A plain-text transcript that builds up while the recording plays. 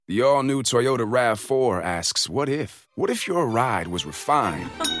The all-new Toyota RAV4 asks, what if? What if your ride was refined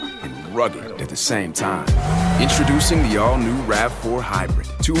and rugged at the same time? Introducing the all-new RAV4 Hybrid.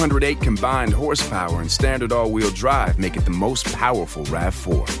 208 combined horsepower and standard all-wheel drive make it the most powerful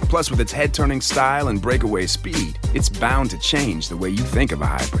RAV4. Plus, with its head-turning style and breakaway speed, it's bound to change the way you think of a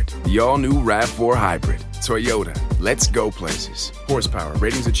hybrid. The all-new RAV4 Hybrid. Toyota. Let's go places. Horsepower.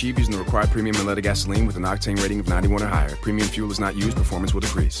 Ratings achieved using the required premium unleaded gasoline with an octane rating of 91 or higher. Premium fuel is not used. Performance will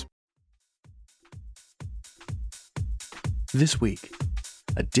decrease. This week,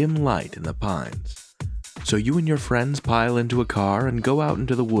 a dim light in the pines. So you and your friends pile into a car and go out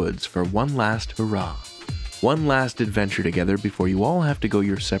into the woods for one last hurrah. One last adventure together before you all have to go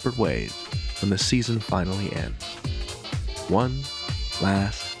your separate ways when the season finally ends. One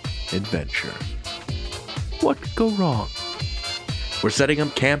last adventure. What could go wrong? We're setting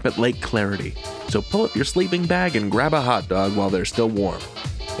up camp at Lake Clarity, so pull up your sleeping bag and grab a hot dog while they're still warm.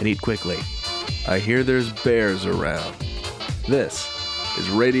 And eat quickly. I hear there's bears around. This is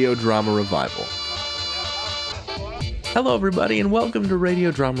Radio Drama Revival. Hello everybody and welcome to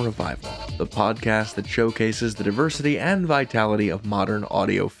Radio Drama Revival, the podcast that showcases the diversity and vitality of modern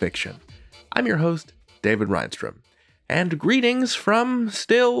audio fiction. I'm your host, David Reinstrom, and greetings from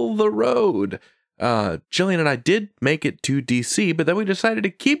still the road. Jillian and I did make it to DC, but then we decided to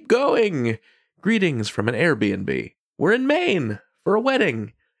keep going. Greetings from an Airbnb. We're in Maine for a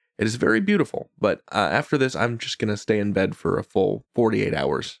wedding. It is very beautiful, but after this, I'm just going to stay in bed for a full 48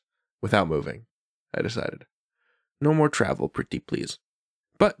 hours without moving, I decided. No more travel, pretty please.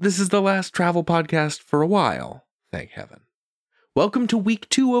 But this is the last travel podcast for a while, thank heaven. Welcome to week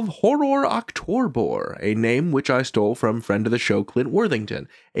 2 of Horror October, a name which I stole from friend of the show Clint Worthington,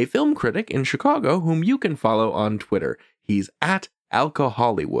 a film critic in Chicago whom you can follow on Twitter. He's at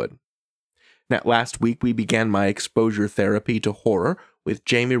Alcohollywood. Now, last week we began my exposure therapy to horror with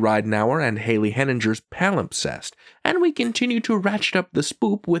Jamie Ridenauer and Haley Henninger's Palimpsest, and we continue to ratchet up the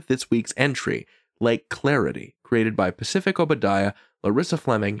spoop with this week's entry, Lake Clarity, created by Pacific Obadiah, Larissa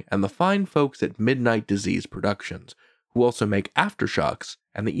Fleming, and the fine folks at Midnight Disease Productions, who also make Aftershocks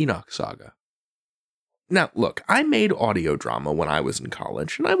and the Enoch Saga. Now, look, I made audio drama when I was in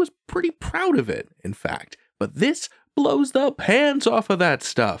college, and I was pretty proud of it, in fact, but this blows the pants off of that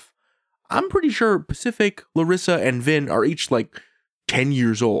stuff. I'm pretty sure Pacific, Larissa, and Vin are each 10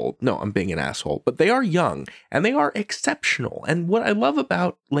 years old. No, I'm being an asshole, but they are young, and they are exceptional, and what I love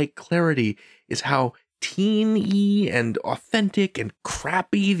about Lake Clarity is how teen-y and authentic and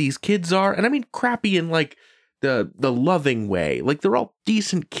crappy these kids are, and I mean crappy in the loving way. They're all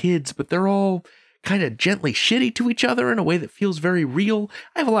decent kids, but they're all kind of gently shitty to each other in a way that feels very real.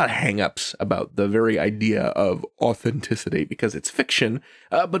 I have a lot of hang-ups about the very idea of authenticity because it's fiction,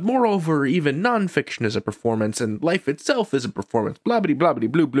 but moreover, even non-fiction is a performance, and life itself is a performance. Blobbity,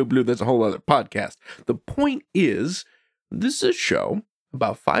 blobbity, blue, blue, blue. That's a whole other podcast. The point is, this is a show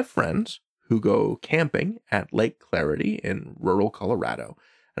about 5 friends who go camping at Lake Clarity in rural Colorado,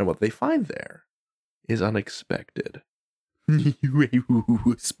 and what they find there is unexpected.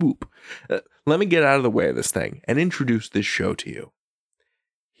 Spoop. Let me get out of the way of this thing and introduce this show to you.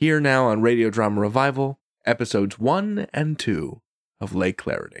 Here now on Radio Drama Revival, episodes 1 and 2 of Lake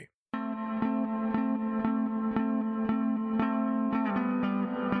Clarity.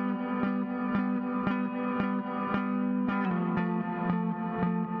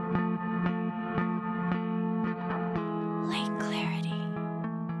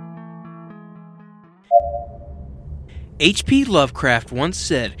 H.P. Lovecraft once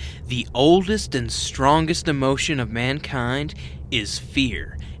said, "The oldest and strongest emotion of mankind is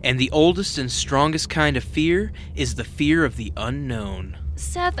fear, and the oldest and strongest kind of fear is the fear of the unknown."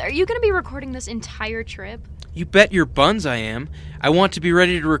 Seth, are you going to be recording this entire trip? You bet your buns I am. I want to be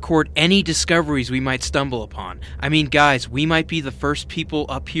ready to record any discoveries we might stumble upon. I mean, guys, we might be the first people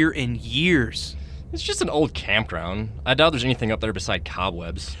up here in years. It's just an old campground. I doubt there's anything up there beside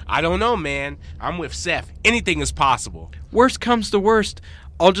cobwebs. I don't know, man. I'm with Seth. Anything is possible. Worst comes to worst,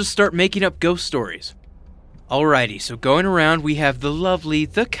 I'll just start making up ghost stories. Alrighty, so going around, we have the lovely,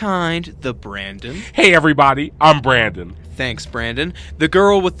 the kind, the Brandon. Hey, everybody. I'm Brandon. Thanks, Brandon. The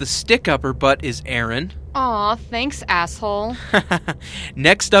girl with the stick up her butt is Erin. Aw, thanks, asshole.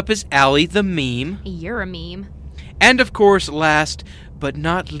 Next up is Allie, the meme. You're a meme. And of course, last but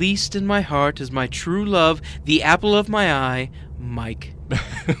not least in my heart is my true love, the apple of my eye, Mike.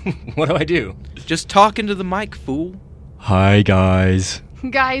 What do I do? Just talk into the mic, fool. Hi, guys.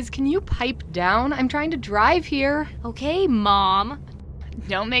 Guys, can you pipe down? I'm trying to drive here. Okay, Mom.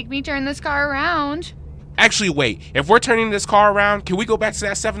 Don't make me turn this car around. Actually, wait. If we're turning this car around, can we go back to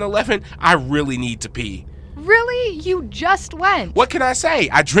that 7-Eleven? I really need to pee. Really? Really? You just went. What can I say?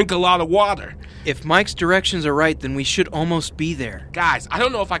 I drink a lot of water. If Mike's directions are right, then we should almost be there. Guys, I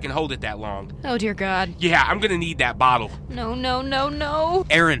don't know if I can hold it that long. Oh, dear God. Yeah, I'm gonna need that bottle. No, no, no, no.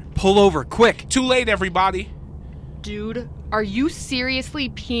 Aaron, pull over, quick! Too late, everybody. Dude, are you seriously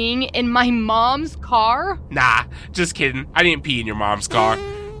peeing in my mom's car? Nah, just kidding. I didn't pee in your mom's car.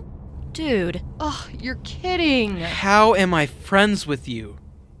 Dude. Ugh, you're kidding. How am I friends with you?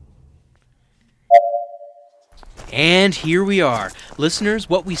 And here we are. Listeners,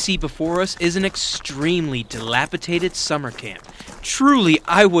 what we see before us is an extremely dilapidated summer camp. Truly,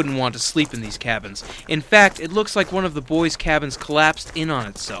 I wouldn't want to sleep in these cabins. In fact, it looks like one of the boys' cabins collapsed in on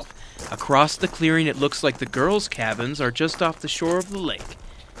itself. Across the clearing, it looks like the girls' cabins are just off the shore of the lake.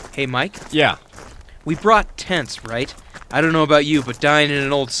 Hey, Mike? Yeah. We brought tents, right? I don't know about you, but dying in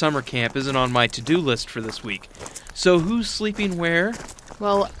an old summer camp isn't on my to-do list for this week. So who's sleeping where?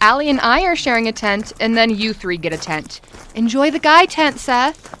 Well, Allie and I are sharing a tent, and then you three get a tent. Enjoy the guy tent,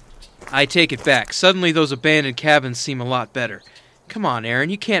 Seth. I take it back. Suddenly those abandoned cabins seem a lot better. Come on, Aaron,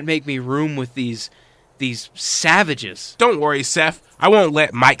 you can't make me room with these savages, Don't worry, Seth. I won't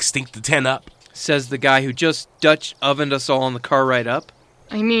let Mike stink the tent up. says the guy who just Dutch ovened us all on the car ride up.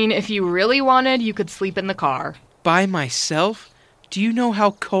 I mean, if you really wanted, you could sleep in the car. By myself? Do you know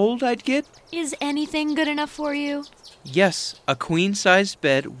how cold I'd get? Is anything good enough for you? Yes, a queen-sized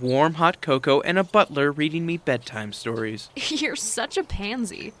bed, warm hot cocoa, and a butler reading me bedtime stories. You're such a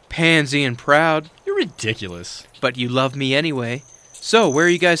pansy. Pansy and proud, You're ridiculous. but you love me anyway. So, where are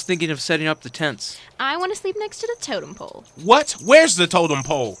you guys thinking of setting up the tents? I want to sleep next to the totem pole. What? Where's the totem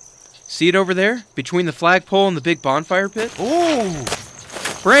pole? See it over there? Between the flagpole and the big bonfire pit? Ooh.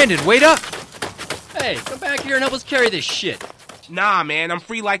 Brandon, wait up! Hey, come back here and help us carry this shit. Nah, man, I'm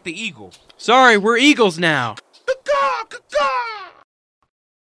free like the eagle. Sorry, we're eagles now. Caw, caw, caw.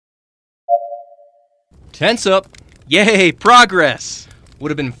 Tents up. Yay, progress!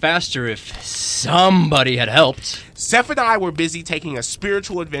 Would have been faster if somebody had helped. Seth and I were busy taking a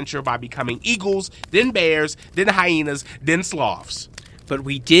spiritual adventure by becoming eagles, then bears, then hyenas, then sloths. But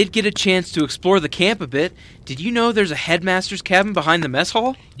we did get a chance to explore the camp a bit. Did you know there's a headmaster's cabin behind the mess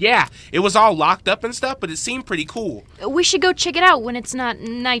hall? Yeah, it was all locked up and stuff, but it seemed pretty cool. We should go check it out when it's not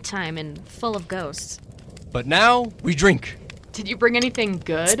nighttime and full of ghosts. But now we drink. Did you bring anything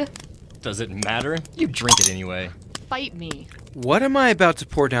good? Does it matter? You drink it anyway. Fight me. What am I about to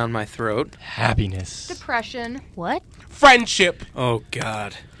pour down my throat? Happiness. Depression. What? Friendship. Oh,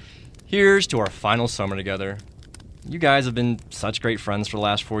 God. Here's to our final summer together. You guys have been such great friends for the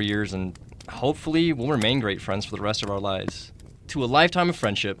last 4 years, and hopefully we'll remain great friends for the rest of our lives. To a lifetime of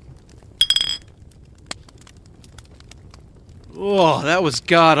friendship. Oh, that was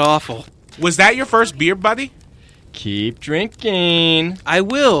god-awful. Was that your first beer, buddy? Keep drinking. I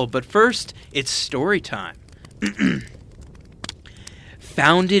will, but first, it's story time.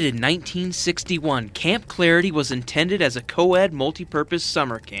 Founded in 1961, Camp Clarity was intended as a co-ed multi-purpose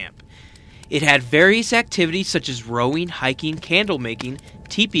summer camp. It had various activities such as rowing, hiking, candle making,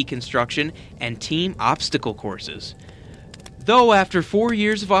 teepee construction, and team obstacle courses. Though after 4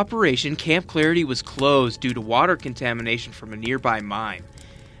 years of operation, Camp Clarity was closed due to water contamination from a nearby mine.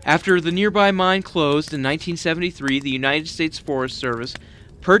 After the nearby mine closed in 1973, the United States Forest Service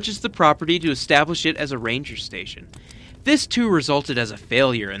purchased the property to establish it as a ranger station. This too resulted as a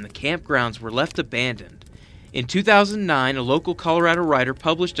failure, and the campgrounds were left abandoned. In 2009, a local Colorado writer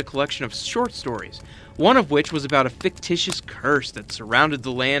published a collection of short stories, one of which was about a fictitious curse that surrounded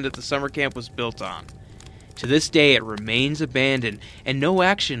the land that the summer camp was built on. To this day, it remains abandoned, and no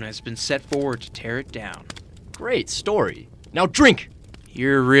action has been set forward to tear it down. Great story. Now drink.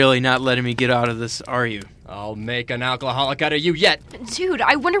 You're really not letting me get out of this, are you? I'll make an alcoholic out of you yet. Dude,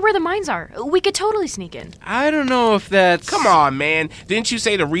 I wonder where the mines are. We could totally sneak in. I don't know if that's... Come on, man. Didn't you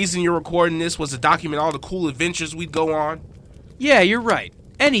say the reason you're recording this was to document all the cool adventures we'd go on? Yeah, you're right.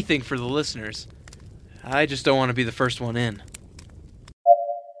 Anything for the listeners. I just don't want to be the first one in.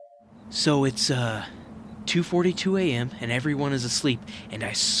 So it's, 2:42 a.m. and everyone is asleep, and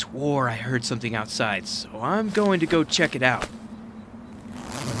I swore I heard something outside, so I'm going to go check it out.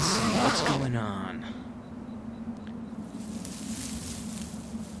 Let's see what's going on.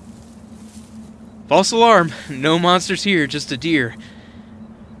 False alarm. No monsters here, just a deer.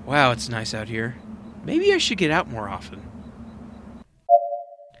 Wow, it's nice out here. Maybe I should get out more often.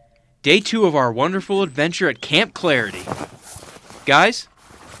 Day 2 of our wonderful adventure at Camp Clarity. Guys?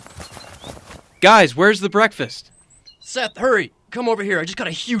 Guys, where's the breakfast? Seth, hurry. Come over here. I just got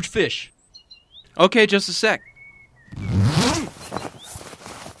a huge fish. Okay, just a sec.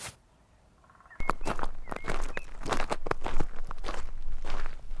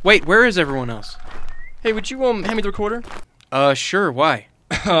 Wait, where is everyone else? Hey, would you hand me the recorder? Sure, why?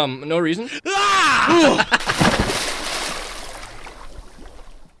 No reason.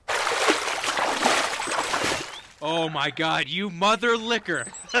 Oh my god, you mother liquor!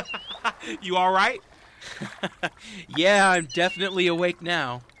 You all right? Yeah, I'm definitely awake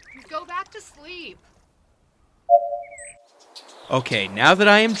now. Go back to sleep. Okay, now that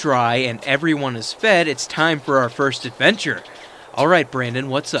I am dry and everyone is fed, it's time for our first adventure. Alright, Brandon,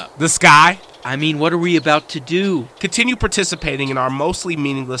 what's up? The sky. I mean, what are we about to do? Continue participating in our mostly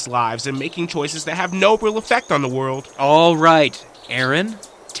meaningless lives and making choices that have no real effect on the world. Alright, Aaron,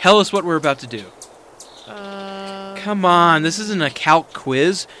 tell us what we're about to do. Come on, this isn't a calc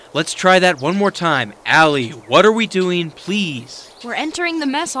quiz. Let's try that one more time. Allie, what are we doing, please? We're entering the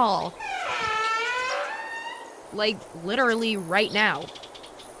mess hall. Like, literally right now.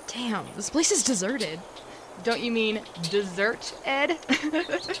 Damn, this place is deserted. Don't you mean dessert, Ed?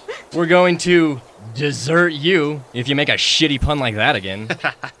 We're going to desert you if you make a shitty pun like that again.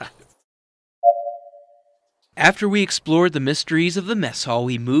 After we explored the mysteries of the mess hall,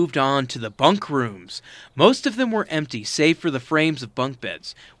 we moved on to the bunk rooms. Most of them were empty, save for the frames of bunk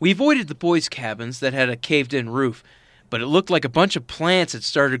beds. We avoided the boys' cabins that had a caved-in roof, but it looked like a bunch of plants had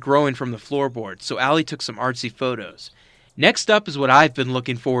started growing from the floorboards, so Allie took some artsy photos. Next up is what I've been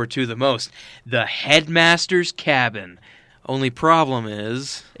looking forward to the most, the headmaster's cabin. Only problem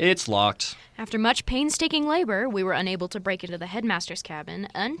is... It's locked. After much painstaking labor, we were unable to break into the headmaster's cabin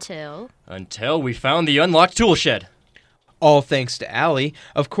until we found the unlocked tool shed. all thanks to Allie.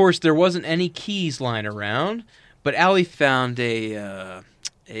 Of course, there wasn't any keys lying around, but Allie found a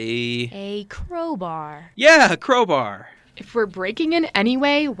crowbar. Yeah, a crowbar. If we're breaking in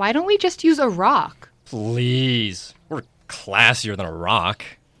anyway, why don't we just use a rock? Please. We're classier than a rock.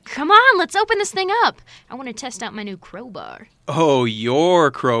 Come on, let's open this thing up. I want to test out my new crowbar. Oh, your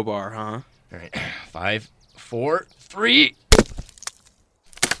crowbar, huh? All right, 5, 4, 3.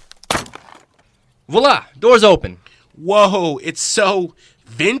 Voila! Door's open. Whoa, it's so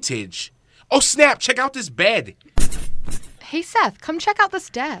vintage. Oh, snap, check out this bed. Hey, Seth, come check out this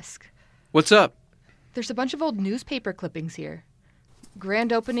desk. What's up? There's a bunch of old newspaper clippings here.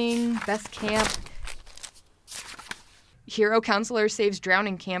 Grand opening, best camp. Hero counselor saves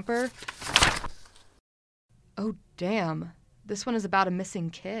drowning camper. Oh, damn. This one is about a missing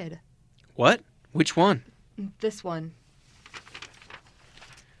kid. What? Which one? This one.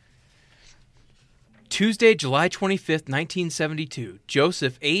 Tuesday, July 25th, 1972.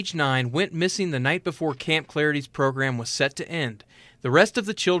 Joseph, age 9, went missing the night before Camp Clarity's program was set to end. The rest of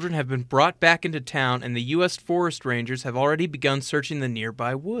the children have been brought back into town, and the U.S. Forest Rangers have already begun searching the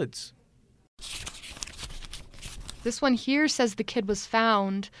nearby woods. This one here says the kid was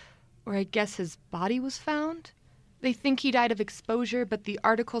found, or I guess his body was found. They think he died of exposure, but the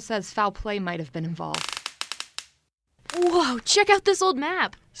article says foul play might have been involved. Whoa, check out this old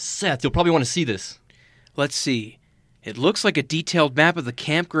map. Seth, you'll probably want to see this. Let's see. It looks like a detailed map of the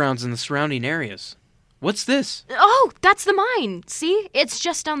campgrounds in the surrounding areas. What's this? Oh, that's the mine. See? It's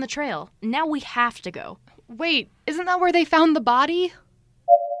just down the trail. Now we have to go. Wait, isn't that where they found the body?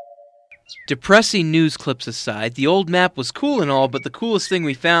 Depressing news clips aside, the old map was cool and all, but the coolest thing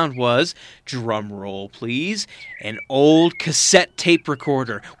we found was, drum roll please, an old cassette tape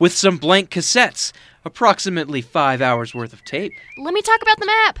recorder with some blank cassettes. Approximately 5 hours worth of tape. Let me talk about the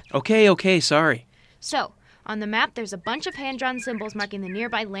map. Okay, sorry. So, on the map, there's a bunch of hand-drawn symbols marking the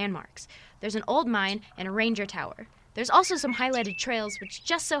nearby landmarks. There's an old mine and a ranger tower. There's also some highlighted trails, which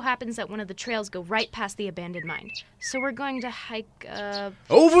just so happens that one of the trails go right past the abandoned mine. So we're going to hike,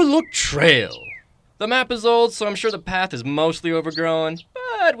 Overlook Trail. The map is old, so I'm sure the path is mostly overgrown,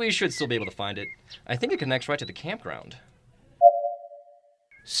 but we should still be able to find it. I think it connects right to the campground.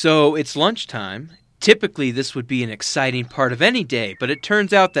 So, it's lunchtime. Typically, this would be an exciting part of any day, but it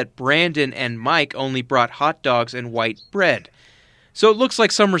turns out that Brandon and Mike only brought hot dogs and white bread. So it looks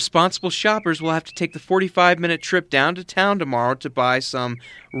like some responsible shoppers will have to take the 45-minute trip down to town tomorrow to buy some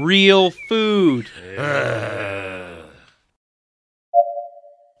real food.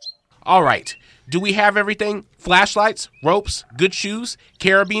 All right. Do we have everything? Flashlights, ropes, good shoes,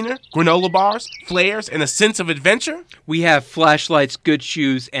 carabiner, granola bars, flares, and a sense of adventure? We have flashlights, good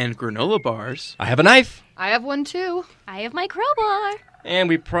shoes, and granola bars. I have a knife. I have one too. I have my crowbar. And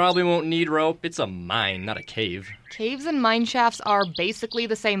we probably won't need rope. It's a mine, not a cave. Caves and mine shafts are basically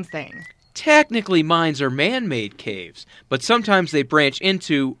the same thing. Technically, mines are man-made caves, but sometimes they branch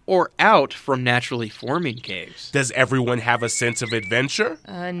into or out from naturally forming caves. Does everyone have a sense of adventure?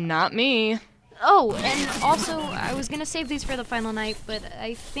 Not me. Oh, and also, I was going to save these for the final night, but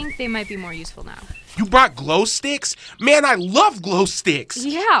I think they might be more useful now. You brought glow sticks? Man, I love glow sticks.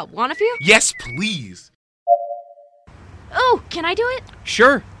 Yeah, want a few? Yes, please. Oh, can I do it?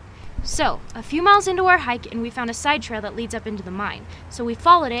 Sure. So, a few miles into our hike, and we found a side trail that leads up into the mine. So we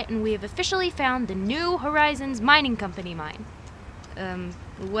followed it, and we have officially found the New Horizons Mining Company mine.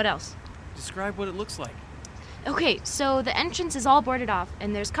 What else? Describe what it looks like. Okay, so the entrance is all boarded off,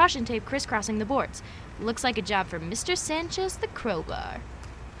 and there's caution tape crisscrossing the boards. Looks like a job for Mr. Sanchez the Crowbar.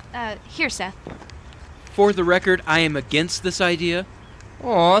 Here, Seth. For the record, I am against this idea.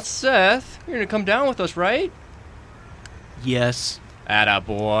 Aw, Seth, you're gonna come down with us, right? Yes.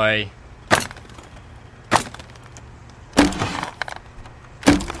 Attaboy.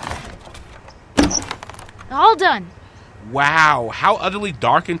 All done. Wow, how utterly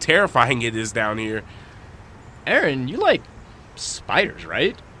dark and terrifying it is down here. Aaron, you like spiders,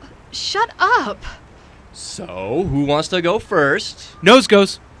 right? Shut up! So, who wants to go first? Nose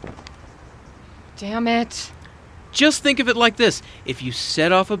goes. Damn it. Just think of it like this. If you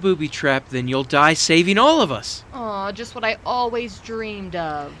set off a booby trap, then you'll die saving all of us. Aw, just what I always dreamed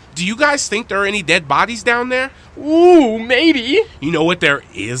of. Do you guys think there are any dead bodies down there? Ooh, maybe. You know what there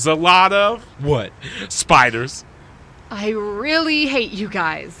is a lot of? What? Spiders. I really hate you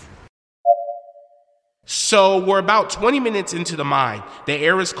guys. So, we're about 20 minutes into the mine. The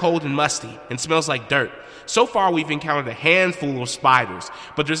air is cold and musty and smells like dirt. So far, we've encountered a handful of spiders,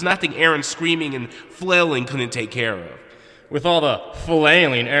 but there's nothing Aaron screaming and flailing couldn't take care of. With all the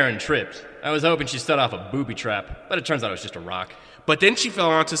flailing, Aaron tripped. I was hoping she set off a booby trap, but it turns out it was just a rock. But then she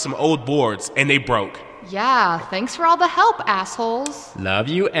fell onto some old boards, and they broke. Yeah, thanks for all the help, assholes. Love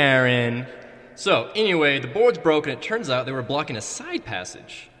you, Aaron. So, anyway, the board's broke, and it turns out they were blocking a side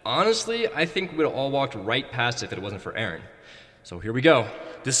passage. Honestly, I think we'd have all walked right past it if it wasn't for Aaron. So here we go.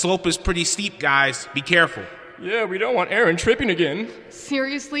 The slope is pretty steep, guys. Be careful. Yeah, we don't want Aaron tripping again.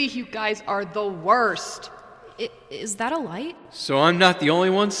 Seriously, you guys are the worst. Is that a light? So I'm not the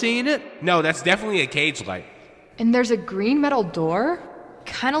only one seeing it? No, that's definitely a cage light. And there's a green metal door?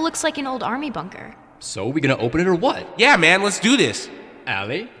 Kinda looks like an old army bunker. So, we gonna open it or what? Yeah, man, let's do this.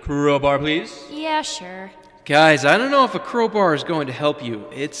 Allie, crowbar, please. Yeah, sure. Guys, I don't know if a crowbar is going to help you.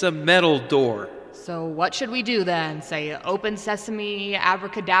 It's a metal door. So what should we do then? Say open sesame,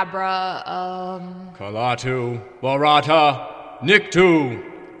 abracadabra, Kalatu, Barata, Niktu.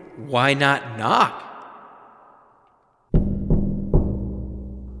 Why not knock?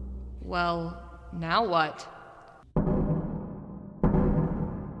 Well, now what?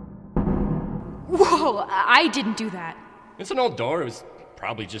 Whoa, I didn't do that. It's an old door. It was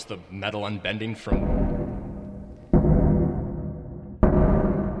probably just the metal unbending from...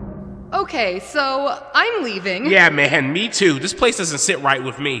 Okay, so I'm leaving. Yeah, man, me too. This place doesn't sit right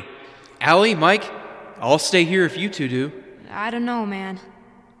with me. Allie, Mike, I'll stay here if you two do. I don't know, man.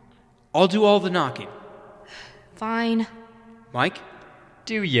 I'll do all the knocking. Fine. Mike?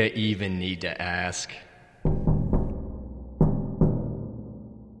 Do you even need to ask?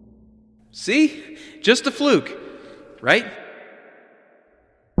 See? Just a fluke, right?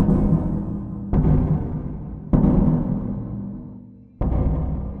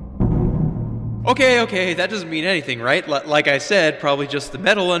 Okay, that doesn't mean anything, right? Like I said, probably just the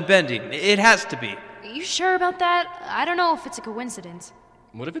metal unbending. It has to be. You sure about that? I don't know if it's a coincidence.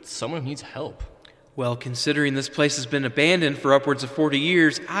 What if it's someone who needs help? Well, considering this place has been abandoned for upwards of 40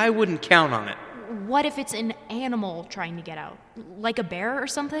 years, I wouldn't count on it. What if it's an animal trying to get out? Like a bear or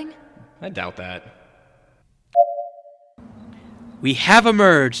something? I doubt that. We have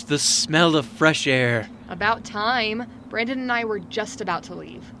emerged, the smell of fresh air. About time. Brandon and I were just about to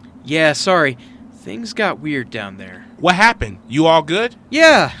leave. Yeah, sorry. Things got weird down there. What happened? You all good?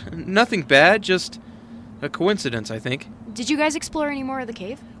 Yeah, nothing bad, just a coincidence, I think. Did you guys explore any more of the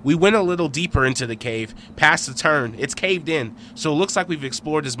cave? We went a little deeper into the cave, past the turn. It's caved in, so it looks like we've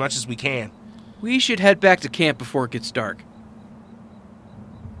explored as much as we can. We should head back to camp before it gets dark.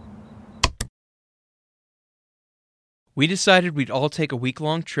 We decided we'd all take a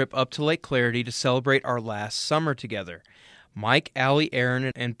week-long trip up to Lake Clarity to celebrate our last summer together. Mike, Allie,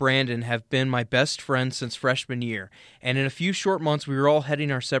 Aaron, and Brandon have been my best friends since freshman year, and in a few short months we were all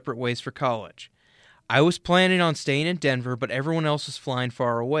heading our separate ways for college. I was planning on staying in Denver, but everyone else was flying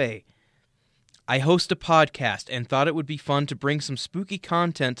far away. I host a podcast and thought it would be fun to bring some spooky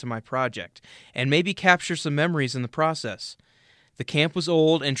content to my project, and maybe capture some memories in the process. The camp was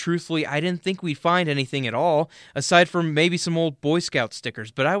old, and truthfully, I didn't think we'd find anything at all, aside from maybe some old Boy Scout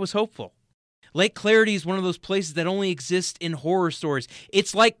stickers, but I was hopeful. Lake Clarity is one of those places that only exist in horror stories.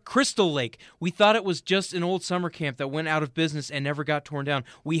 It's like Crystal Lake. We thought it was just an old summer camp that went out of business and never got torn down.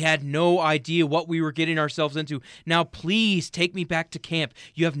 We had no idea what we were getting ourselves into. Now please take me back to camp.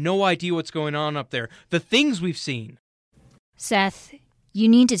 You have no idea what's going on up there. The things we've seen. Seth, you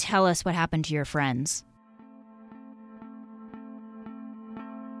need to tell us what happened to your friends.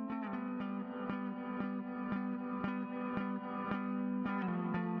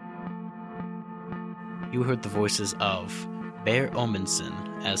 you heard the voices of Bear Omenson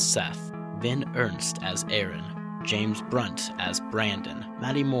as Seth, Vin Ernst as Aaron, James Brunt as Brandon,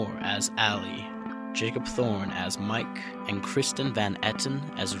 Maddie Moore as Allie, Jacob Thorne as Mike, and Kristen Van Etten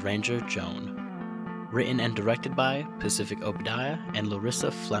as Ranger Joan. Written and directed by Pacific Obadiah and Larissa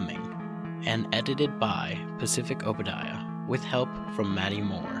Fleming, and edited by Pacific Obadiah, with help from Maddie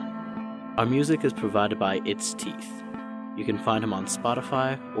Moore. Our music is provided by It's Teeth. You can find him on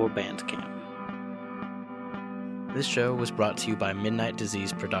Spotify or Bandcamp. This show was brought to you by Midnight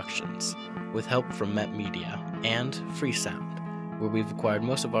Disease Productions, with help from Met Media and Freesound, where we've acquired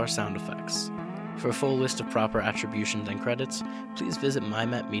most of our sound effects. For a full list of proper attributions and credits, please visit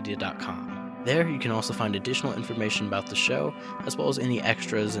mymetmedia.com. There you can also find additional information about the show, as well as any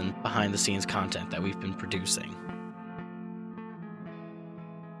extras and behind-the-scenes content that we've been producing.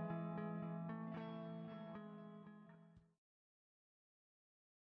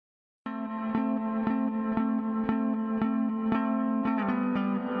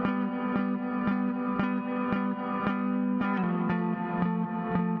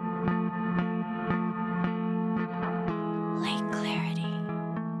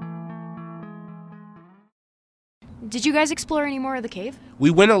 Did you guys explore any more of the cave? We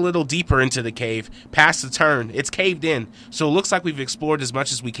went a little deeper into the cave, past the turn. It's caved in, so it looks like we've explored as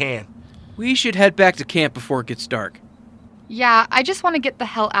much as we can. We should head back to camp before it gets dark. Yeah, I just want to get the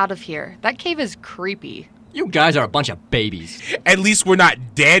hell out of here. That cave is creepy. You guys are a bunch of babies. At least we're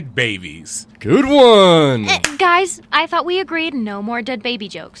not dead babies. Good one! Guys, I thought we agreed no more dead baby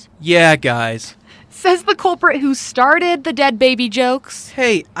jokes. Yeah, guys. Says the culprit who started the dead baby jokes.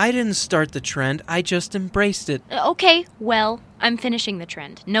 Hey, I didn't start the trend. I just embraced it. Okay, well, I'm finishing the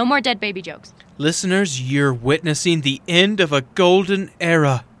trend. No more dead baby jokes. Listeners, you're witnessing the end of a golden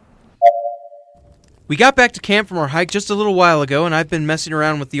era. We got back to camp from our hike just a little while ago, and I've been messing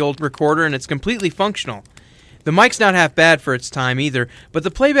around with the old recorder, and it's completely functional. The mic's not half bad for its time either, but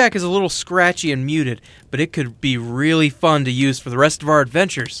the playback is a little scratchy and muted, but it could be really fun to use for the rest of our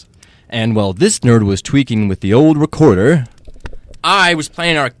adventures. And while this nerd was tweaking with the old recorder, I was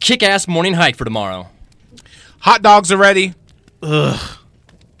planning our kick-ass morning hike for tomorrow. Hot dogs are ready. Ugh.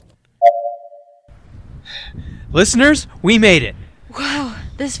 Listeners, we made it. Wow,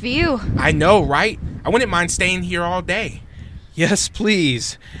 this view. I know, right? I wouldn't mind staying here all day. Yes,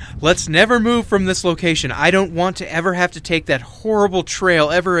 please. Let's never move from this location. I don't want to ever have to take that horrible trail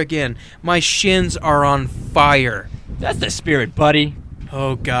ever again. My shins are on fire. That's the spirit, buddy.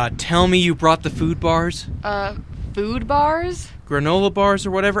 Oh, God. Tell me you brought the food bars? Food bars? Granola bars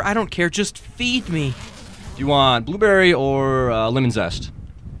or whatever? I don't care. Just feed me. Do you want blueberry or lemon zest?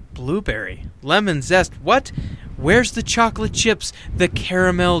 Blueberry? Lemon zest? What? Where's the chocolate chips? The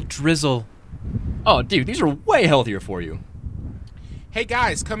caramel drizzle? Oh, dude, these are way healthier for you. Hey,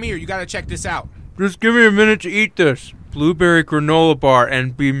 guys, come here. You gotta check this out. Just give me a minute to eat this. Blueberry granola bar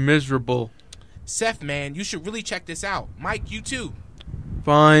and be miserable. Seth, man, you should really check this out. Mike, you too.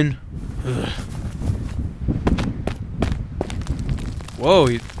 Fine. Ugh. Whoa,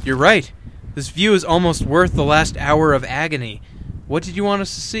 you're right. This view is almost worth the last hour of agony. What did you want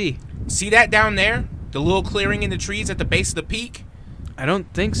us to see? See that down there? The little clearing in the trees at the base of the peak? I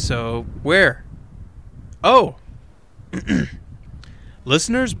don't think so. Where? Oh.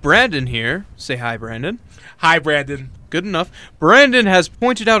 Listeners, Brandon here. Say hi, Brandon. Hi, Brandon. Good enough. Brandon has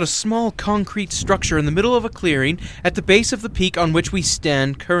pointed out a small concrete structure in the middle of a clearing at the base of the peak on which we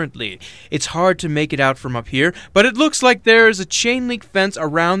stand currently. It's hard to make it out from up here, but it looks like there is a chain link fence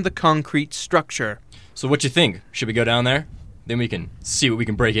around the concrete structure. So what you think? Should we go down there? Then we can see what we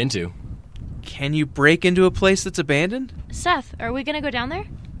can break into. Can you break into a place that's abandoned? Seth, are we gonna go down there?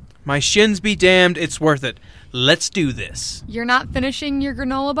 My shins be damned, it's worth it. Let's do this. You're not finishing your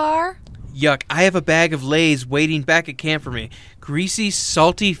granola bar? Yuck, I have a bag of Lay's waiting back at camp for me. Greasy,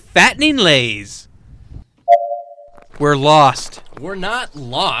 salty, fattening Lay's. We're lost. We're not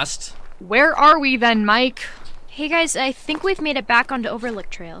lost. Where are we then, Mike? Hey guys, I think we've made it back onto Overlook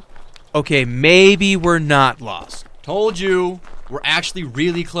Trail. Okay, maybe we're not lost. Told you. We're actually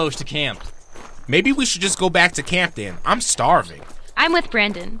really close to camp. Maybe we should just go back to camp then. I'm starving. I'm with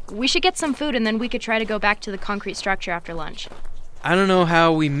Brandon. We should get some food and then we could try to go back to the concrete structure after lunch. I don't know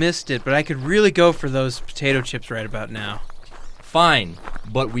how we missed it, but I could really go for those potato chips right about now. Fine,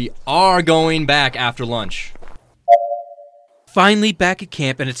 but we are going back after lunch. Finally back at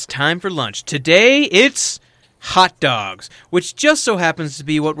camp, and it's time for lunch. Today, it's hot dogs, which just so happens to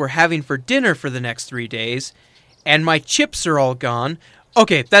be what we're having for dinner for the next 3 days. And my chips are all gone.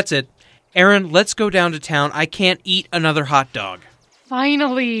 Okay, that's it. Aaron, let's go down to town. I can't eat another hot dog.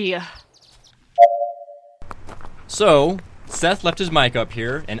 Finally. So, Seth left his mic up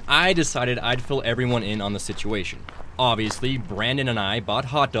here, and I decided I'd fill everyone in on the situation. Obviously, Brandon and I bought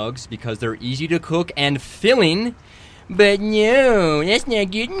hot dogs because they're easy to cook and filling, but no, that's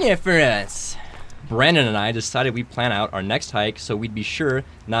not good enough for us. Brandon and I decided we'd plan out our next hike so we'd be sure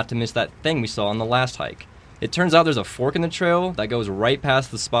not to miss that thing we saw on the last hike. It turns out there's a fork in the trail that goes right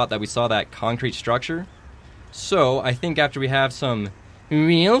past the spot that we saw that concrete structure. So I think after we have some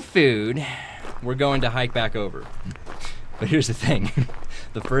real food, we're going to hike back over. But here's the thing.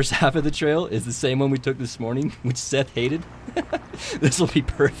 The first half of the trail is the same one we took this morning, which Seth hated. This will be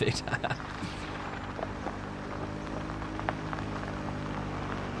perfect.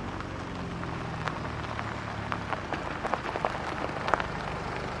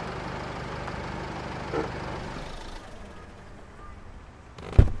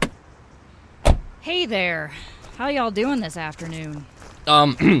 Hey there. How y'all doing this afternoon?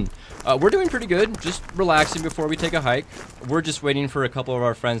 We're doing pretty good. Just relaxing before we take a hike. We're just waiting for a couple of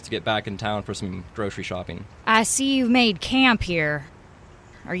our friends to get back in town for some grocery shopping. I see you've made camp here.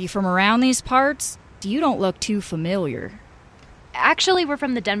 Are you from around these parts? You don't look too familiar. Actually, we're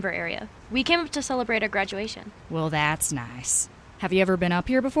from the Denver area. We came up to celebrate our graduation. Well, that's nice. Have you ever been up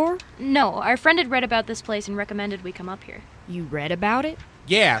here before? No, our friend had read about this place and recommended we come up here. You read about it?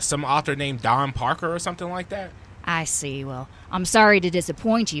 Yeah, some author named Don Parker or something like that. I see. Well, I'm sorry to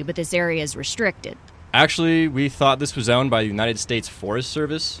disappoint you, but this area is restricted. Actually, we thought this was owned by the United States Forest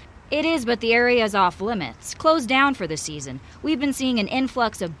Service. It is, but the area is off limits. Closed down for the season. We've been seeing an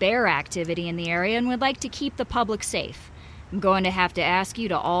influx of bear activity in the area and would like to keep the public safe. I'm going to have to ask you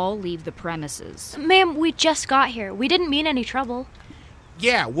to all leave the premises. Ma'am, we just got here. We didn't mean any trouble.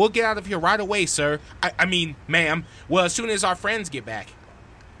 Yeah, we'll get out of here right away, sir. I mean, ma'am. Well, as soon as our friends get back.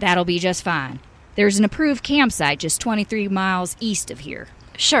 That'll be just fine. There's an approved campsite just 23 miles east of here.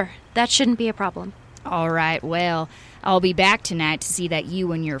 Sure, that shouldn't be a problem. All right, well, I'll be back tonight to see that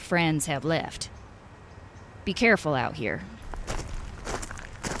you and your friends have left. Be careful out here.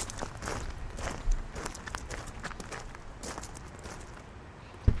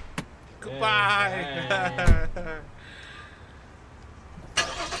 Goodbye.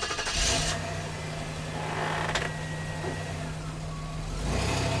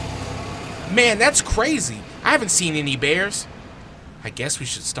 Man, that's crazy. I haven't seen any bears. I guess we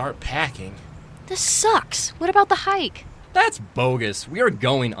should start packing. This sucks. What about the hike? That's bogus. We are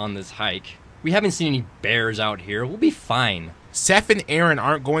going on this hike. We haven't seen any bears out here. We'll be fine. Seth and Aaron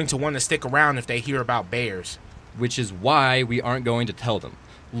aren't going to want to stick around if they hear about bears. Which is why we aren't going to tell them.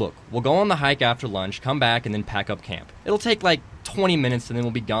 Look, we'll go on the hike after lunch, come back, and then pack up camp. It'll take like 20 minutes, and then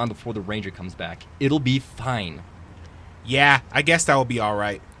we'll be gone before the ranger comes back. It'll be fine. Yeah, I guess that will be all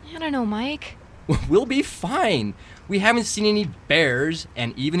right. I don't know, Mike. We'll be fine. We haven't seen any bears,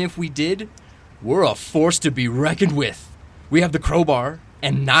 and even if we did, we're a force to be reckoned with. We have the crowbar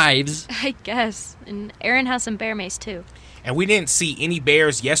and knives. I guess. And Aaron has some bear mace, too. And we didn't see any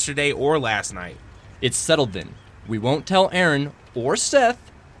bears yesterday or last night. It's settled then. We won't tell Aaron or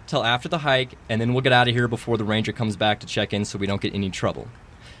Seth till after the hike, and then we'll get out of here before the ranger comes back to check in so we don't get any trouble.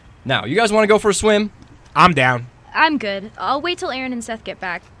 Now, you guys want to go for a swim? I'm down. I'm good. I'll wait till Aaron and Seth get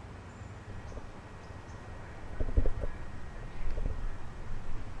back.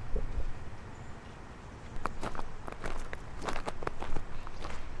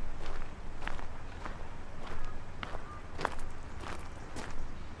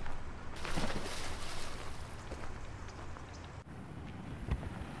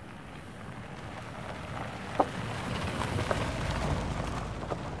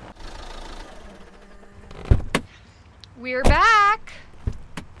 We're back.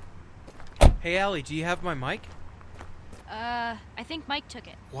 Hey, Allie, do you have my mic? I think Mike took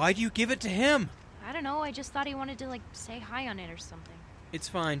it. Why do you give it to him? I don't know, I just thought he wanted to, say hi on it or something. It's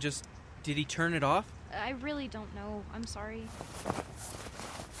fine, just... Did he turn it off? I really don't know. I'm sorry.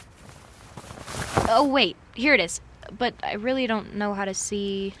 Oh, wait. Here it is. But I really don't know how to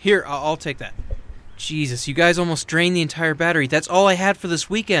see... Here, I'll take that. Jesus, you guys almost drained the entire battery. That's all I had for this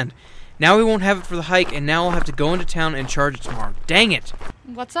weekend. Now we won't have it for the hike, and now I'll have to go into town and charge it tomorrow. Dang it!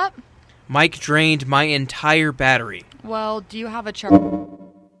 What's up? Mike drained my entire battery. Well, do you have a charger?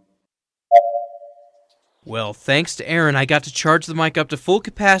 Well, thanks to Aaron, I got to charge the mic up to full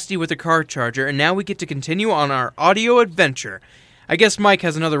capacity with a car charger, and now we get to continue on our audio adventure. I guess Mike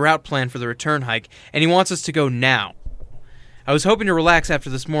has another route planned for the return hike, and he wants us to go now. I was hoping to relax after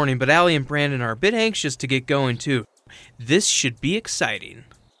this morning, but Allie and Brandon are a bit anxious to get going, too. This should be exciting.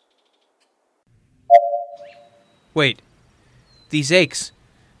 Wait. These aches.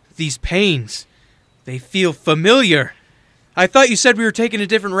 These pains. They feel familiar. I thought you said we were taking a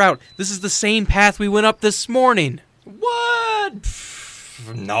different route. This is the same path we went up this morning. What?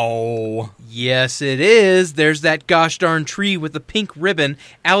 Pfft, no. Yes, it is. There's that gosh darn tree with the pink ribbon.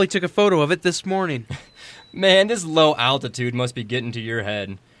 Allie took a photo of it this morning. Man, this low altitude must be getting to your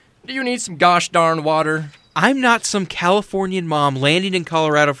head. Do you need some gosh darn water? I'm not some Californian mom landing in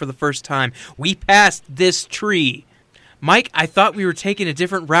Colorado for the first time. We passed this tree. Mike, I thought we were taking a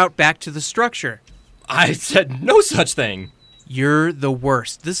different route back to the structure. I said no such thing. You're the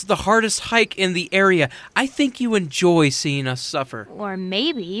worst. This is the hardest hike in the area. I think you enjoy seeing us suffer. Or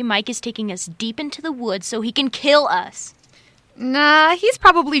maybe Mike is taking us deep into the woods so he can kill us. Nah, he's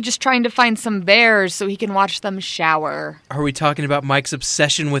probably just trying to find some bears so he can watch them shower. Are we talking about Mike's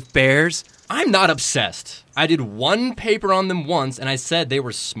obsession with bears? I'm not obsessed. I did one paper on them once, and I said they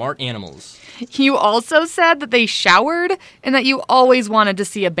were smart animals. You also said that they showered and that you always wanted to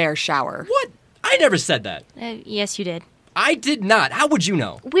see a bear shower. What? I never said that. Yes, you did. I did not. How would you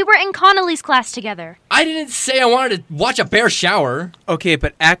know? We were in Connolly's class together. I didn't say I wanted to watch a bear shower. Okay,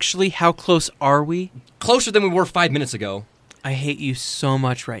 but actually, how close are we? Closer than we were 5 minutes ago. I hate you so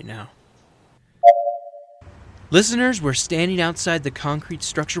much right now. Listeners, we're standing outside the concrete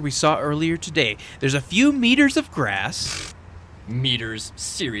structure we saw earlier today. There's a few meters of grass. Meters?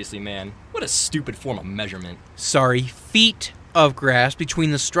 Seriously, man. What a stupid form of measurement. Sorry, feet of grass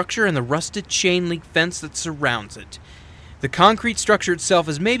between the structure and the rusted chain link fence that surrounds it. The concrete structure itself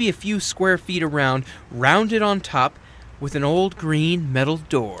is maybe a few square feet around, rounded on top, with an old green metal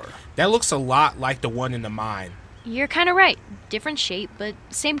door. That looks a lot like the one in the mine. You're kind of right. Different shape, but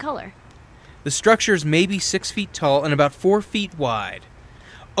same color. The structure is maybe 6 feet tall and about 4 feet wide.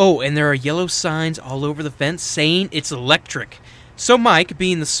 Oh, and there are yellow signs all over the fence saying it's electric. So Mike,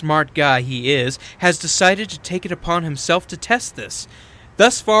 being the smart guy he is, has decided to take it upon himself to test this.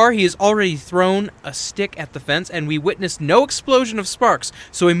 Thus far, he has already thrown a stick at the fence, and we witness no explosion of sparks,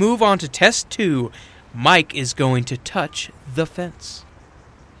 so we move on to test 2. Mike is going to touch the fence.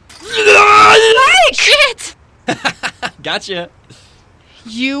 Mike! Shit! Gotcha.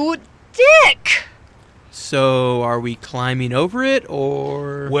 You dick! So, are we climbing over it,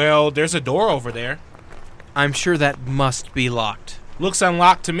 or...? Well, there's a door over there. I'm sure that must be locked. Looks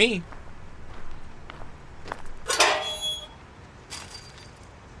unlocked to me.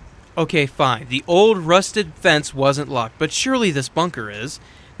 Okay, fine. The old rusted fence wasn't locked, but surely this bunker is.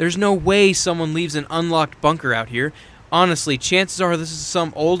 There's no way someone leaves an unlocked bunker out here. Honestly, chances are this is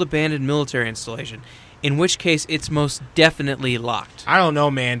some old abandoned military installation, in which case it's most definitely locked. I don't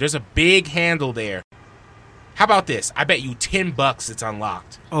know, man. There's a big handle there. How about this? I bet you $10 it's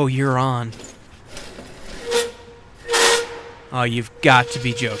unlocked. Oh, you're on. Oh, you've got to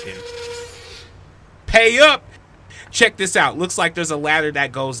be joking. Pay up! Check this out. Looks like there's a ladder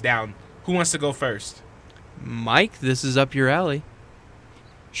that goes down. Who wants to go first? Mike, this is up your alley.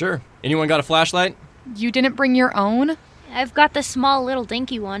 Sure. Anyone got a flashlight? You didn't bring your own? I've got the small little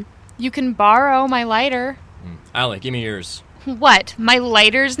dinky one. You can borrow my lighter. Allie, give me yours. What? My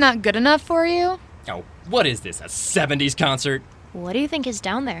lighter's not good enough for you? Oh, what is this, a 70s concert? What do you think is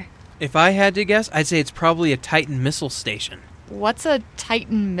down there? If I had to guess, I'd say it's probably a Titan missile station. What's a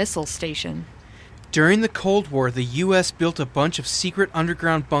Titan missile station? During the Cold War, the U.S. built a bunch of secret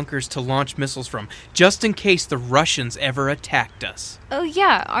underground bunkers to launch missiles from, just in case the Russians ever attacked us. Oh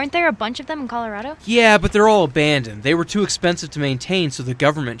yeah, aren't there a bunch of them in Colorado? Yeah, but they're all abandoned. They were too expensive to maintain, so the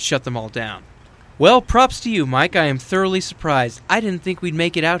government shut them all down. Well, props to you, Mike. I am thoroughly surprised. I didn't think we'd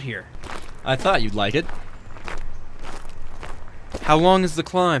make it out here. I thought you'd like it. How long is the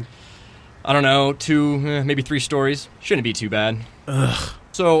climb? I don't know, 2, maybe 3 stories. Shouldn't be too bad. Ugh.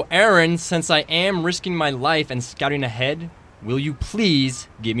 So, Aaron, since I am risking my life and scouting ahead, will you please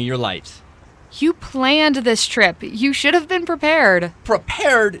give me your light? You planned this trip. You should have been prepared.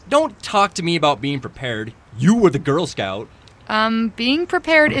 Prepared? Don't talk to me about being prepared. You were the Girl Scout. Being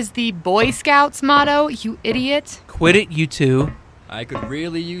prepared is the Boy Scouts motto, you idiot. Quit it, you two. I could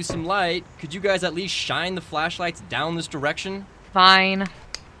really use some light. Could you guys at least shine the flashlights down this direction? Fine.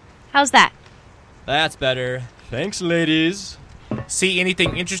 How's that? That's better. Thanks, ladies. See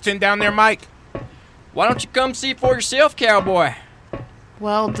anything interesting down there, Mike? Why don't you come see for yourself, cowboy?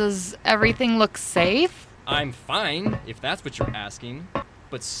 Well, does everything look safe? I'm fine, if that's what you're asking.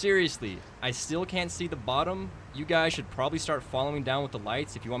 But seriously, I still can't see the bottom. You guys should probably start following down with the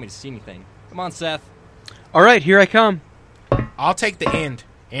lights if you want me to see anything. Come on, Seth. All right, here I come. I'll take the end.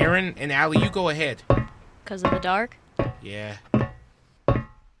 Aaron and Allie, you go ahead. 'Cause of the dark? Yeah.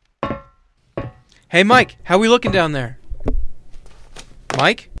 Hey, Mike, how we looking down there?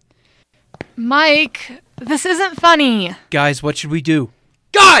 Mike? Mike, this isn't funny. Guys, what should we do?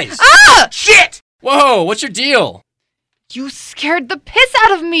 Guys! Ah! Shit! Whoa, what's your deal? You scared the piss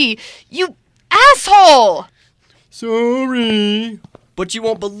out of me! You asshole! Sorry. But you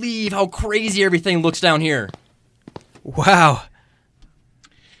won't believe how crazy everything looks down here. Wow.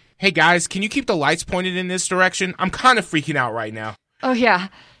 Hey guys, can you keep the lights pointed in this direction? I'm kind of freaking out right now. Oh, yeah.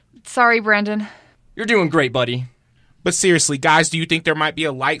 Sorry, Brandon. You're doing great, buddy. But seriously, guys, do you think there might be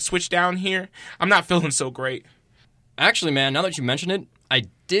a light switch down here? I'm not feeling so great. Actually, man, now that you mention it, I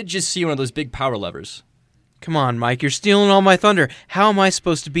did just see one of those big power levers. Come on, Mike, you're stealing all my thunder. How am I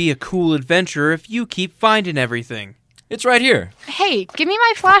supposed to be a cool adventurer if you keep finding everything? It's right here. Hey, give me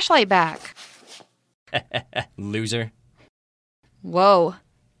my flashlight back. Loser. Whoa.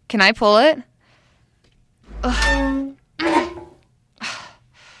 Can I pull it? Ugh.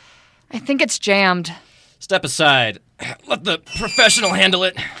 I think it's jammed. Step aside. Let the professional handle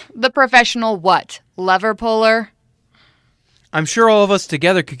it. The professional what? Lever puller? I'm sure all of us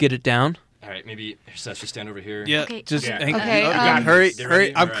together could get it down. All right, maybe Seth should stand over here. Yeah, Okay. just Yeah. hang Okay, hurry.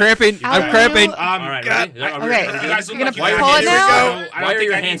 ready? I'm All right. cramping. I'm Ow. cramping. All right, ready? Okay. You guys look You're like gonna you're pull it ready. now? I don't Why are think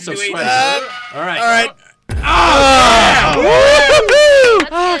your I need hands to so do sweaty? anything. All right. All right.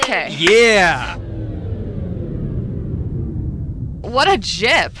 Okay. Yeah. What a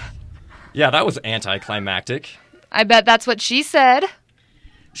jip. Yeah, that was anticlimactic. I bet that's what she said.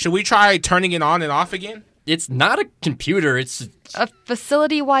 Should we try turning it on and off again? It's not a computer, it's... A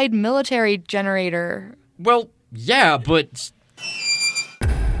facility-wide military generator. Well, yeah, but...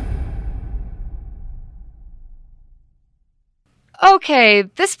 Okay,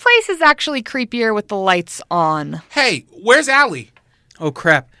 this place is actually creepier with the lights on. Hey, where's Allie? Oh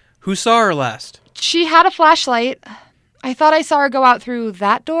crap. Who saw her last? She had a flashlight. I thought I saw her go out through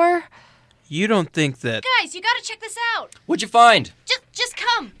that door. You don't think that... Guys, you gotta check this out. What'd you find? Just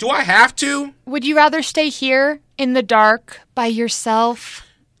come. Do I have to? Would you rather stay here, in the dark, by yourself?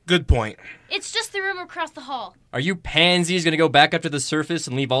 Good point. It's just the room across the hall. Are you pansies gonna go back up to the surface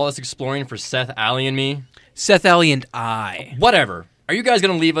and leave all us exploring for Seth, Allie, and me? Seth, Allie, and I. Whatever. Are you guys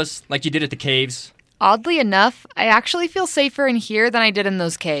gonna leave us like you did at the caves? Oddly enough, I actually feel safer in here than I did in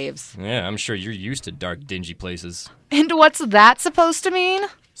those caves. Yeah, I'm sure you're used to dark, dingy places. And what's that supposed to mean?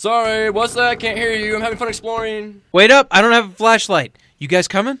 Sorry, what's that? Can't hear you. I'm having fun exploring. Wait up. I don't have a flashlight. You guys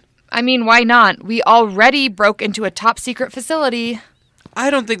coming? I mean, why not? We already broke into a top-secret facility. I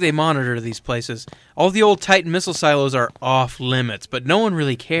don't think they monitor these places. All the old Titan missile silos are off limits, but no one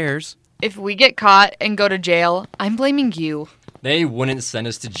really cares. If we get caught and go to jail, I'm blaming you. They wouldn't send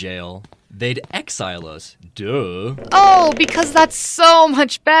us to jail. They'd exile us. Duh. Oh, because that's so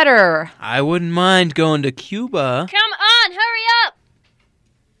much better. I wouldn't mind going to Cuba. Come on, hurry up.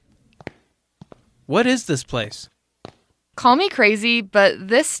 What is this place? Call me crazy, but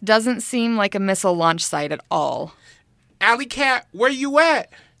this doesn't seem like a missile launch site at all. Alley Cat, where you at?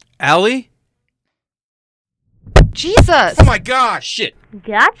 Allie? Jesus! Oh my gosh! Shit.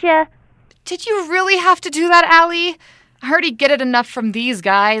 Gotcha. Did you really have to do that, Allie? I already get it enough from these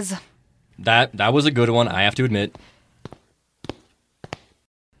guys. That was a good one, I have to admit.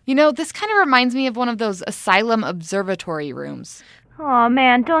 You know, this kind of reminds me of one of those asylum observatory rooms. Oh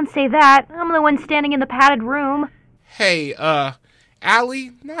man, don't say that. I'm the one standing in the padded room. Hey,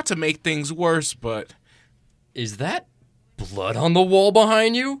 Allie, not to make things worse, but... Is that blood on the wall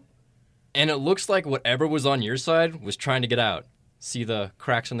behind you? And it looks like whatever was on your side was trying to get out. See the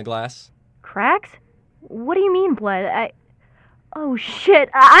cracks in the glass? Cracks? What do you mean, blood? Oh shit,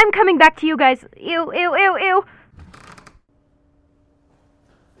 I'm coming back to you guys. Ew, ew, ew, ew.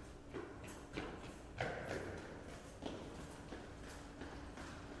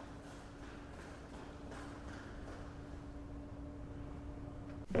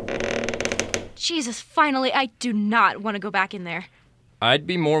 Jesus, finally, I do not want to go back in there. I'd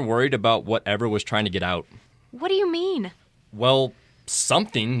be more worried about whatever was trying to get out. What do you mean? Well,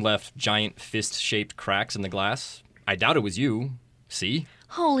 something left giant fist-shaped cracks in the glass. I doubt it was you. See?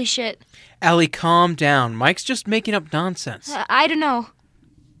 Holy shit. Allie, calm down. Mike's just making up nonsense. I don't know.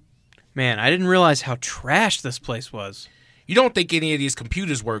 Man, I didn't realize how trash this place was. You don't think any of these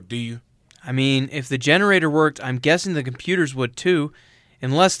computers work, do you? I mean, if the generator worked, I'm guessing the computers would too.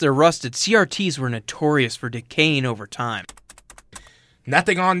 Unless they're rusted, CRTs were notorious for decaying over time.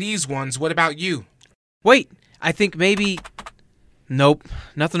 Nothing on these ones. What about you? Wait, I think maybe... Nope,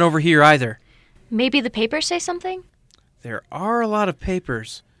 nothing over here either. Maybe the papers say something? There are a lot of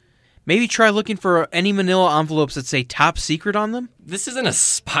papers. Maybe try looking for any manila envelopes that say top secret on them? This isn't a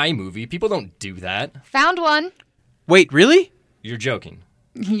spy movie. People don't do that. Found one. Wait, really? You're joking.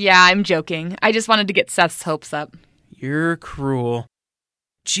 Yeah, I'm joking. I just wanted to get Seth's hopes up. You're cruel.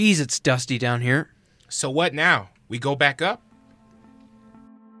 Jeez, it's dusty down here. So what now? We go back up?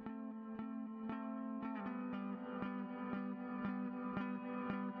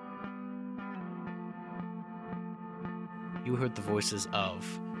 you heard the voices of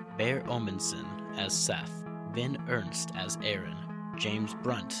Bear Omenson as Seth, Vin Ernst as Aaron, James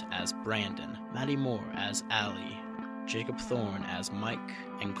Brunt as Brandon, Maddie Moore as Allie, Jacob Thorne as Mike,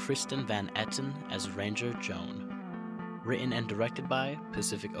 and Kristen Van Etten as Ranger Joan. Written and directed by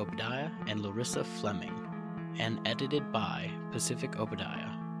Pacific Obadiah and Larissa Fleming, and edited by Pacific Obadiah,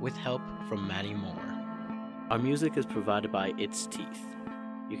 with help from Maddie Moore. Our music is provided by It's Teeth.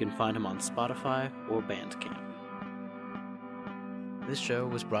 You can find him on Spotify or Bandcamp. This show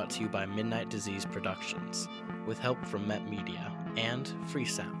was brought to you by Midnight Disease Productions, with help from Met Media and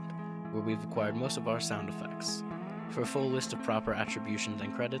Freesound, where we've acquired most of our sound effects. For a full list of proper attributions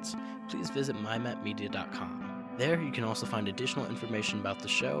and credits, please visit mymetmedia.com. There you can also find additional information about the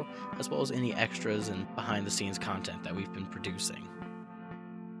show, as well as any extras and behind-the-scenes content that we've been producing.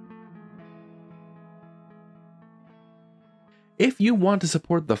 If you want to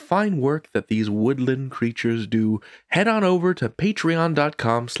support the fine work that these woodland creatures do, head on over to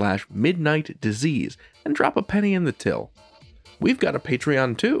patreon.com/midnightdisease and drop a penny in the till. We've got a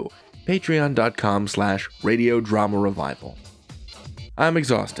Patreon too, patreon.com/radiodramarevival. I'm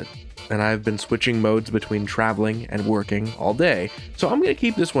exhausted, and I've been switching modes between traveling and working all day, so I'm going to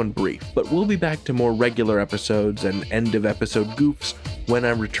keep this one brief, but we'll be back to more regular episodes and end-of-episode goofs when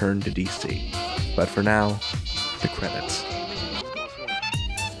I return to DC. But for now, the credits.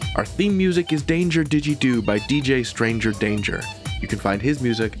 Our theme music is Danger Digi-Do by DJ Stranger Danger. You can find his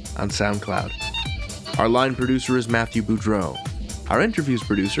music on SoundCloud. Our line producer is Matthew Boudreau. Our interviews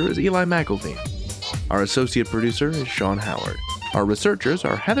producer is Eli McElveen. Our associate producer is Sean Howard. Our researchers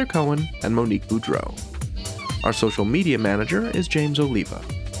are Heather Cohen and Monique Boudreau. Our social media manager is James Oliva.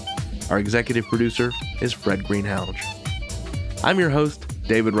 Our executive producer is Fred Greenhalgh. I'm your host,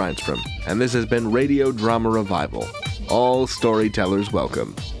 David Reinstrom, and this has been Radio Drama Revival. All storytellers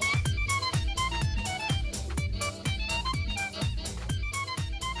welcome.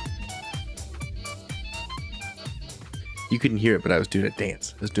 You couldn't hear it, but I was doing a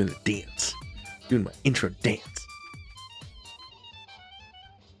dance. I was doing the dance. Doing my intro dance.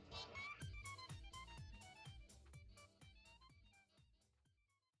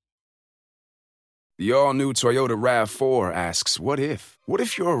 The all-new Toyota RAV4 asks, what if? What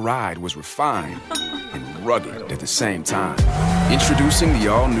if your ride was refined and rugged at the same time? Introducing the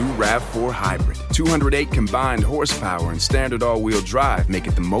all-new RAV4 Hybrid. 208 combined horsepower and standard all-wheel drive make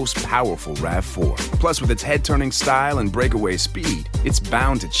it the most powerful RAV4. Plus, with its head-turning style and breakaway speed, it's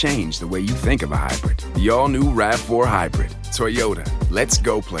bound to change the way you think of a hybrid. The all-new RAV4 Hybrid. Toyota. Let's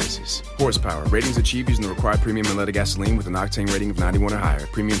go places. Horsepower. Ratings achieved using the required premium unleaded gasoline with an octane rating of 91 or higher.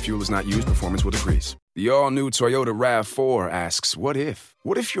 Premium fuel is not used. Performance will decrease. The all-new Toyota RAV4 asks, what if?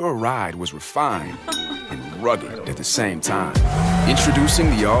 What if your ride was refined and rugged at the same time? Introducing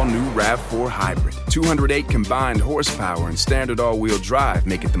the all-new RAV4 Hybrid. 208 combined horsepower and standard all-wheel drive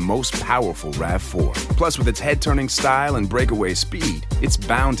make it the most powerful RAV4. Plus, with its head-turning style and breakaway speed, it's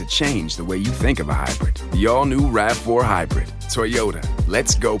bound to change the way you think of a hybrid. The all-new RAV4 Hybrid. Toyota.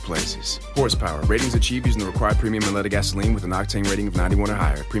 Let's go places. Horsepower. Ratings achieved using the required premium unleaded gasoline with an octane rating of 91 or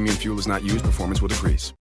higher. Premium fuel is not used. Performance will decrease.